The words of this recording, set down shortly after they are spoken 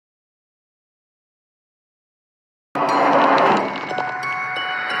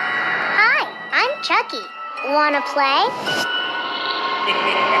Chucky, wanna play?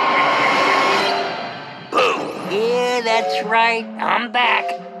 Yeah, that's right. I'm back.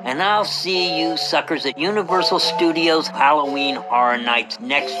 And I'll see you suckers at Universal Studios Halloween Horror Nights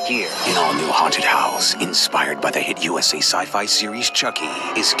next year. An all-new haunted house, inspired by the hit USA sci-fi series Chucky,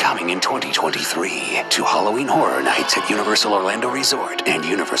 is coming in 2023 to Halloween Horror Nights at Universal Orlando Resort and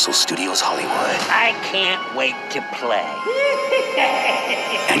Universal Studios Hollywood. I can't wait to play.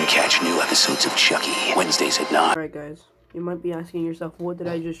 And catch new episodes of Chucky Wednesdays at 9. Alright guys, you might be asking yourself, what did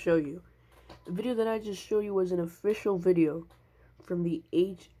I just show you? The video that I just showed you was an official video from the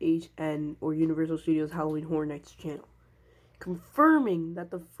HHN, or Universal Studios Halloween Horror Nights channel, confirming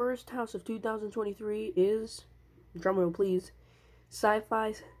that the first house of 2023 is, drumroll please,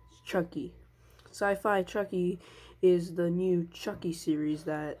 Sci-Fi Chucky. Sci-Fi Chucky is the new Chucky series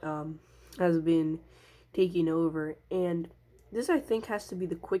that has been taking over, and this I think has to be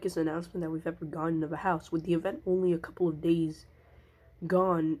the quickest announcement that we've ever gotten of a house, with the event only a couple of days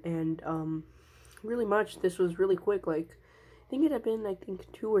gone, and really much this was really quick. Like, I think it had been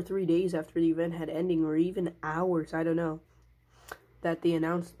 2 or 3 days after the event had ending, or even hours, I don't know, that they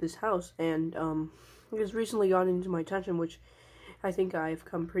announced this house. And it has recently gotten into my attention, which I think I've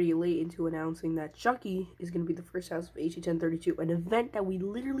come pretty late into announcing that Chucky is going to be the first house of HHN 32, an event that we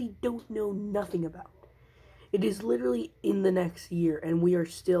literally don't know nothing about. It is literally in the next year, and we are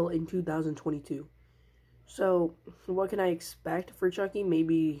still in 2022. So, what can I expect for Chucky?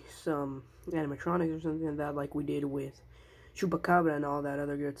 Maybe some animatronics or something like that, like we did with Chupacabra and all that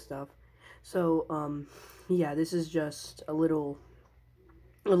other good stuff. So, yeah, this is just a little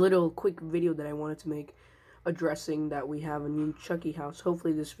quick video that I wanted to make, addressing that we have a new Chucky house.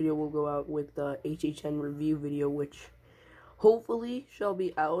 Hopefully this video will go out with the HHN review video, which hopefully shall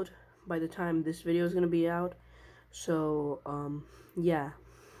be out by the time this video is going to be out. So, yeah,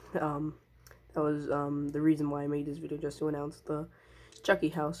 that was the reason why I made this video, just to announce the Chucky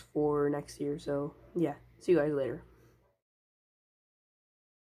house for next year. So, yeah, see you guys later.